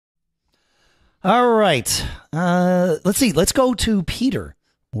All right. Let's see. Let's go to Peter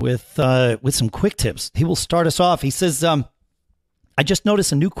with some quick tips. He will start us off. He says, I just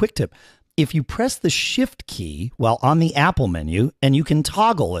noticed a new quick tip. If you press the Shift key while on the Apple menu, and you can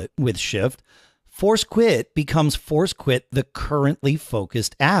toggle it with Shift, Force Quit becomes Force Quit the currently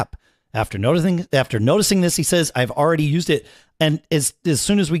focused app. After noticing this, he says, I've already used it. And as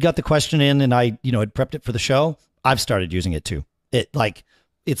soon as we got the question in and I, had prepped it for the show, I've started using it too.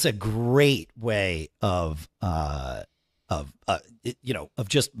 It's a great way of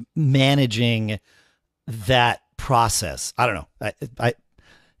just managing that process. I don't know.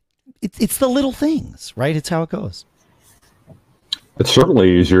 It's the little things, right? It's how it goes. It's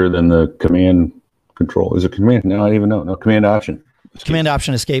certainly easier than the command control. Is it command? No, I don't even know. No, command option. Escape. Command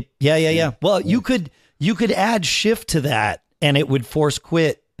option escape. Yeah. Well, you could add Shift to that and it would force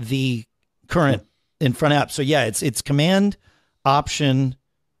quit the current in front app. So yeah, it's command option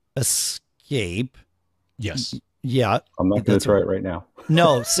escape. Yes. Yeah. I'm not going to try it right now.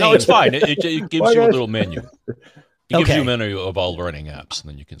 No, no, it's fine. It gives you a little menu. It gives you a menu of all running apps, and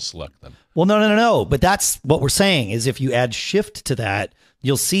then you can select them. Well, no. But that's what we're saying is if you add Shift to that,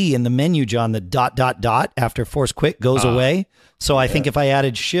 you'll see in the menu, John, the ... after force quit goes away. So I think if I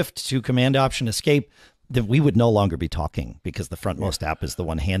added Shift to command option escape, then we would no longer be talking because the frontmost app is the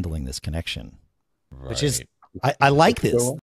one handling this connection, which is, I like this.